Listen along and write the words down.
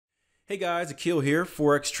Hey guys, Akil here,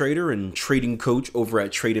 Forex trader and trading coach over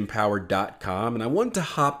at tradingpower.com, and I wanted to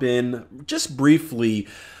hop in just briefly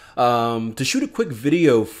to shoot a quick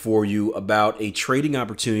video for you about a trading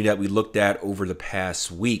opportunity that we looked at over the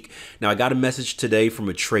past week. Now, I got a message today from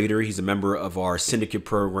a trader. He's a member of our Syndicate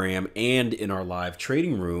program and in our live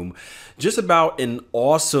trading room, just about an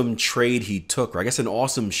awesome trade he took, or I guess an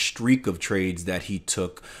awesome streak of trades that he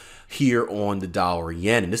took here on the dollar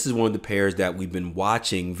yen. And this is one of the pairs that we've been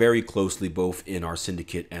watching very closely, both in our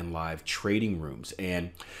Syndicate and live trading rooms.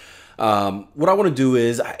 And what I want to do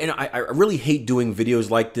is, I really hate doing videos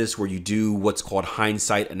like this where you do what's called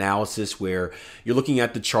hindsight analysis, where you're looking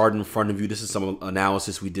at the chart in front of you. This is some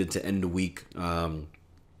analysis we did to end the week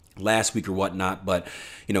last week or whatnot. But,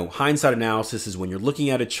 you know, hindsight analysis is when you're looking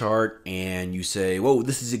at a chart and you say, whoa,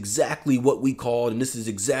 this is exactly what we called, and this is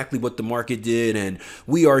exactly what the market did, and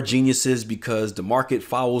we are geniuses because the market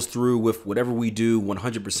follows through with whatever we do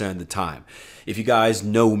 100% of the time. If you guys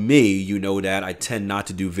know me, you know that I tend not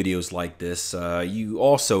to do videos like this. You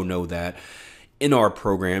also know that in our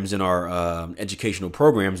programs, in our educational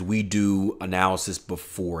programs, we do analysis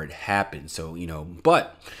before it happens. So, you know,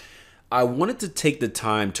 but I wanted to take the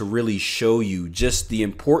time to really show you just the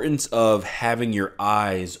importance of having your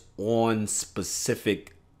eyes on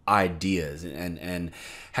specific ideas and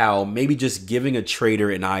how maybe just giving a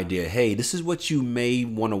trader an idea, hey, this is what you may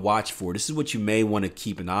want to watch for, this is what you may want to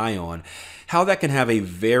keep an eye on, how that can have a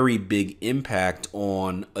very big impact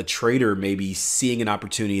on a trader maybe seeing an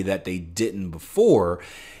opportunity that they didn't before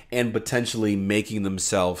and potentially making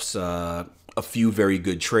themselves a few very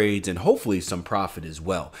good trades and hopefully some profit as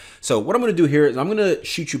well. So what I'm going to do here is I'm going to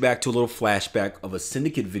shoot you back to a little flashback of a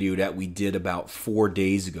Syndicate video that we did about 4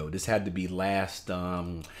 days ago. This had to be last, I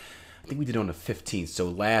think we did it on the 15th. So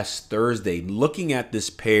last Thursday, looking at this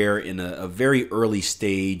pair in a very early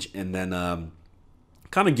stage, and then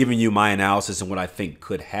kind of giving you my analysis and what I think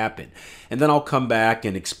could happen. And then I'll come back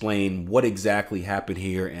and explain what exactly happened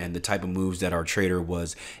here and the type of moves that our trader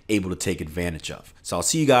was able to take advantage of. So I'll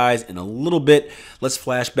see you guys in a little bit. Let's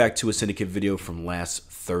flash back to a Syndicate video from last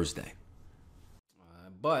Thursday.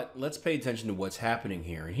 But let's pay attention to what's happening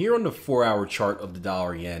here. And here on the 4-hour chart of the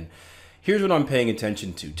dollar yen, here's what I'm paying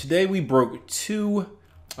attention to. Today we broke two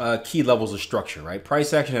key levels of structure, right?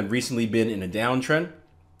 Price action had recently been in a downtrend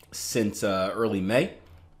since early May.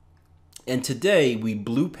 And today we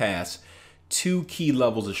blew past two key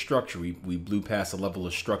levels of structure. We blew past a level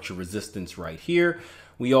of structure resistance right here.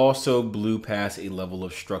 We also blew past a level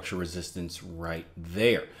of structure resistance right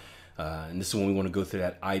there. And this is when we want to go through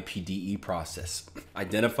that IPDE process.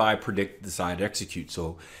 Identify, predict, decide, execute.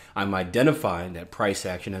 So I'm identifying that price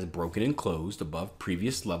action has broken and closed above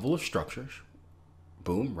previous level of structure.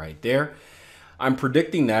 Boom, right there. I'm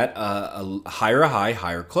predicting that a higher high,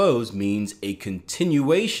 higher close means a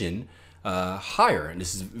continuation higher. And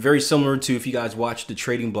this is very similar to, if you guys watched the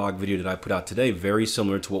trading blog video that I put out today, very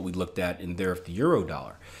similar to what we looked at in there of the euro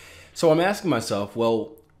dollar. So I'm asking myself,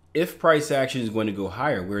 well, if price action is going to go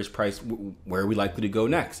higher, where are we likely to go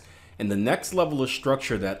next? And the next level of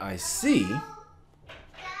structure that I see,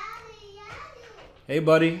 hey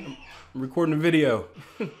buddy, I'm recording a video.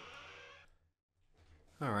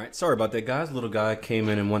 All right, sorry about that, guys. Little guy came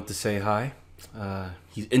in and wanted to say hi.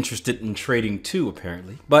 He's interested in trading too,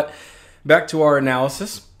 apparently. But back to our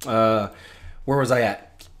analysis. Where was I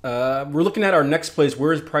at? We're looking at our next place.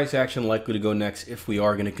 Where is price action likely to go next if we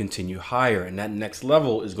are going to continue higher? And that next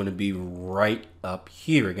level is going to be right up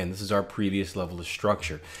here. Again, this is our previous level of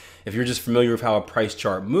structure. If you're just familiar with how a price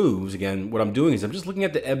chart moves, again, what I'm doing is I'm just looking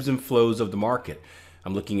at the ebbs and flows of the market.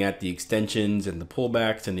 I'm looking at the extensions and the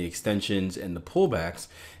pullbacks and the extensions and the pullbacks.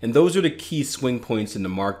 And those are the key swing points in the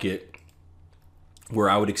market where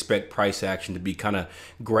I would expect price action to be kind of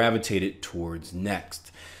gravitated towards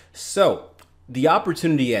next. So the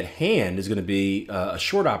opportunity at hand is going to be a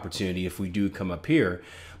short opportunity if we do come up here,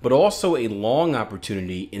 but also a long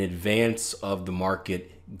opportunity in advance of the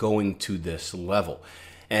market going to this level.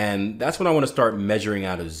 And that's when I want to start measuring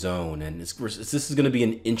out a zone. And this is going to be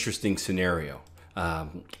an interesting scenario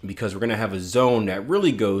because we're going to have a zone that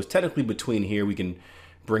really goes technically between here. We can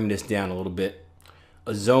bring this down a little bit.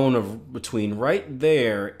 A zone of between right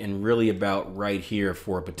there and really about right here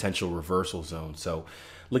for a potential reversal zone. So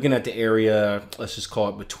looking at the area, let's just call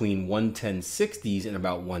it between 110.60s and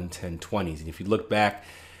about 110.20s. And if you look back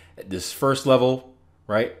at this first level,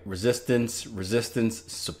 right, resistance,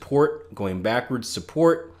 resistance, support, going backwards,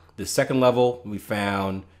 support. The second level, we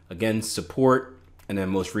found, again, support. And then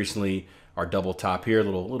most recently, our double top here,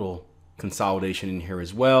 little consolidation in here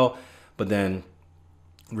as well. But then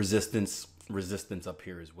resistance, resistance up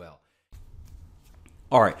here as well.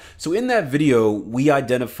 All right, so in that video, we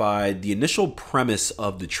identified the initial premise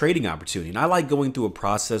of the trading opportunity. And I like going through a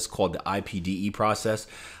process called the IPDE process: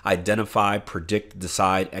 identify, predict,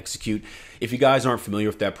 decide, execute. If you guys aren't familiar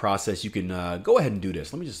with that process, you can go ahead and do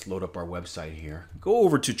this. Let me just load up our website here. Go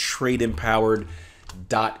over to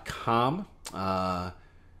tradeempowered.com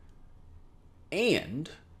and,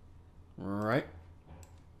 all right,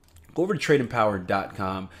 go over to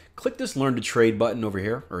tradeempowered.com, click this Learn to Trade button over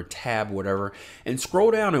here, or tab, whatever, and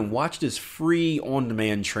scroll down and watch this free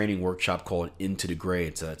on-demand training workshop called Into the Gray.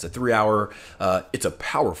 It's a 3-hour, it's a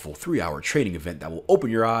powerful 3-hour trading event that will open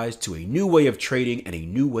your eyes to a new way of trading and a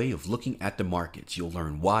new way of looking at the markets. You'll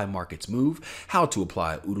learn why markets move, how to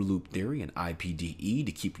apply OODA loop theory and IPDE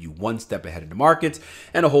to keep you one step ahead of the markets,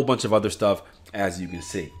 and a whole bunch of other stuff, as you can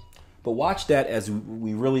see. But watch that as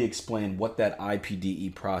we really explain what that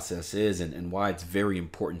IPDE process is and why it's very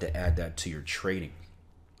important to add that to your trading.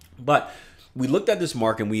 But we looked at this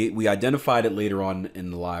market and we identified it later on in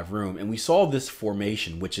the live room, and we saw this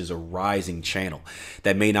formation, which is a rising channel.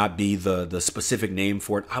 That may not be the specific name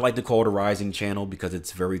for it. I like to call it a rising channel because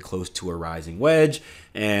it's very close to a rising wedge.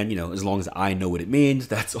 And, you know, as long as I know what it means,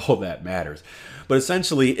 that's all that matters. But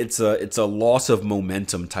essentially, it's a loss of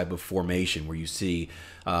momentum type of formation where you see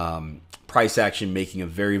price action making a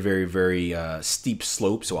very steep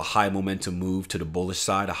slope, so a high momentum move to the bullish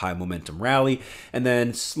side, a high momentum rally, and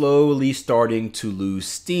then slowly starting to lose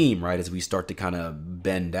steam, right, as we start to kind of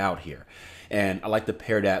bend out here. And I like to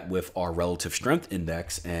pair that with our relative strength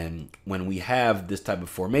index. And when we have this type of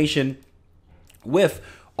formation with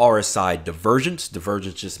RSI divergence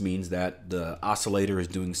just means that the oscillator is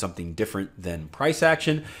doing something different than price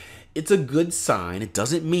action. It's a good sign. It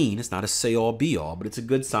doesn't mean, it's not a say-all be-all, but it's a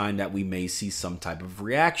good sign that we may see some type of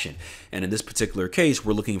reaction. And in this particular case,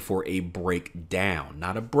 we're looking for a breakdown,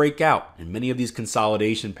 not a breakout. In many of these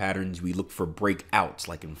consolidation patterns, we look for breakouts,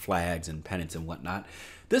 like in flags and pennants and whatnot.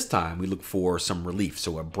 This time, we look for some relief,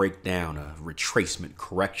 so a breakdown, a retracement,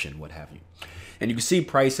 correction, what have you. And you can see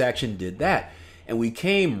price action did that. And we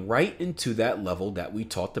came right into that level that we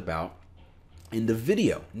talked about in the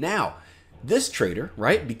video. Now, this trader,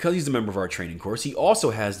 right, because he's a member of our training course, he also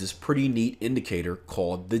has this pretty neat indicator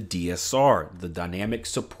called the DSR, the Dynamic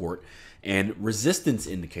Support and Resistance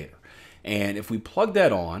Indicator. And if we plug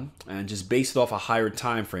that on and just base it off a higher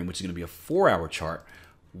time frame, which is going to be a 4-hour chart,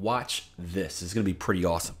 watch this. It's going to be pretty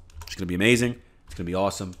awesome. It's going to be amazing. It's going to be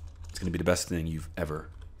awesome. It's going to be the best thing you've ever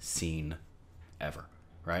seen, ever,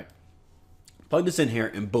 right? Plug this in here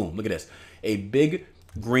and boom, look at this. A big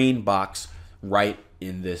green box right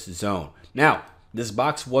in this zone. Now, this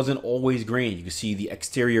box wasn't always green. You can see the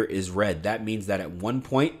exterior is red. That means that at one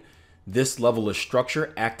point, this level of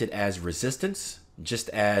structure acted as resistance, just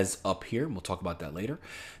as up here. We'll talk about that later.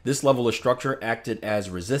 This level of structure acted as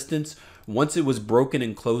resistance. Once it was broken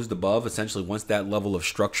and closed above, essentially once that level of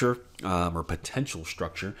structure or potential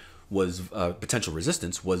structure was potential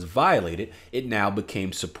resistance was violated, it now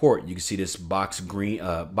became support. You can see this box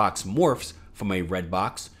box morphs from a red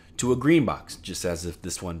box to a green box, just as if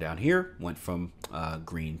this one down here went from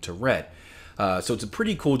green to red. So it's a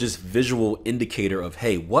pretty cool just visual indicator of,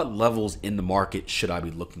 hey, what levels in the market should I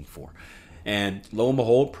be looking for? And lo and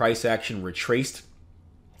behold, price action retraced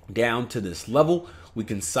down to this level. We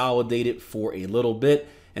consolidated for a little bit,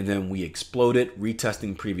 and then we exploded,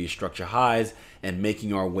 retesting previous structure highs and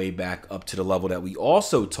making our way back up to the level that we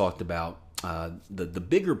also talked about, the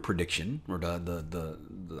bigger prediction, or the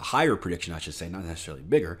higher prediction, I should say, not necessarily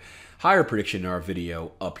bigger, higher prediction in our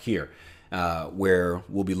video up here, where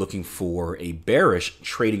we'll be looking for a bearish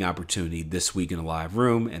trading opportunity this week in the live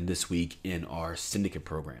room and this week in our Syndicate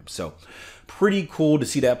program. So pretty cool to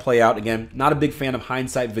see that play out. Again, not a big fan of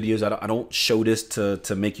hindsight videos. I don't show this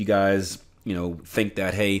to make you guys, you know, think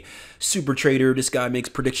that, hey, super trader, this guy makes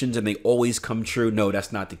predictions and they always come true. No,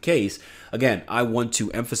 that's not the case. Again, I want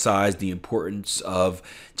to emphasize the importance of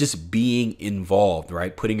just being involved,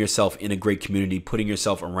 right? Putting yourself in a great community, putting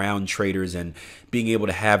yourself around traders, and being able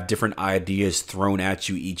to have different ideas thrown at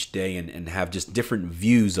you each day and have just different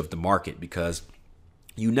views of the market, because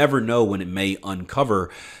you never know when it may uncover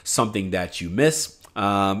something that you miss.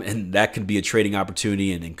 And that could be a trading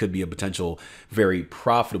opportunity, and it could be a potential very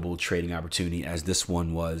profitable trading opportunity, as this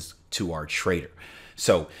one was to our trader.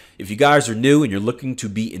 So if you guys are new and you're looking to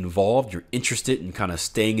be involved, you're interested in kind of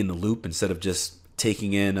staying in the loop instead of just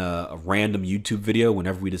taking in a random YouTube video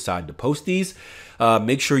whenever we decide to post these,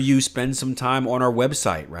 make sure you spend some time on our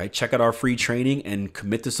website, right? Check out our free training and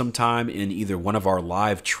commit to some time in either one of our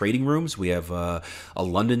live trading rooms. We have a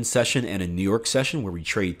London session and a New York session where we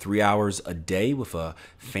trade 3 hours a day with a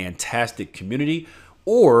fantastic community,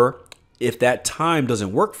 or if that time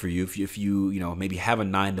doesn't work for you, if you maybe have a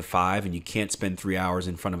 9 to 5 and you can't spend 3 hours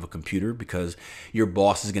in front of a computer because your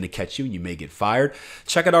boss is going to catch you and you may get fired,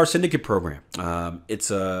 check out our Syndicate program.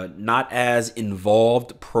 It's a not as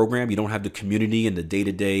involved program. You don't have the community and the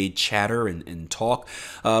day-to-day chatter and talk,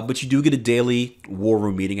 but you do get a daily war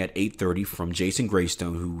room meeting at 8:30 from Jason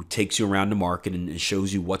Greystone, who takes you around the market and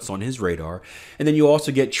shows you what's on his radar. And then you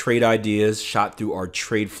also get trade ideas shot through our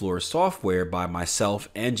trade floor software by myself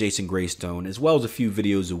and Jason Greystone, as well as a few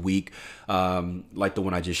videos a week, like the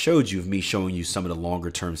one I just showed you of me showing you some of the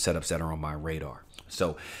longer term setups that are on my radar.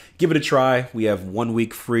 So give it a try. We have 1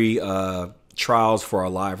 week free trials for our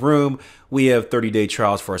live room. We have 30-day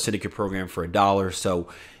trials for our Syndicate program for $1. So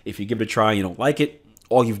if you give it a try and you don't like it,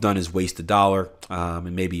 all you've done is waste $1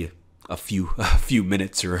 and maybe a few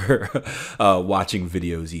minutes or watching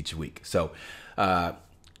videos each week. So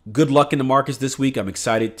good luck in the markets this week. I'm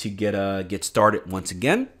excited to get started once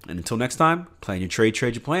again. And until next time, plan your trade,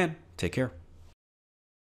 trade your plan. Take care.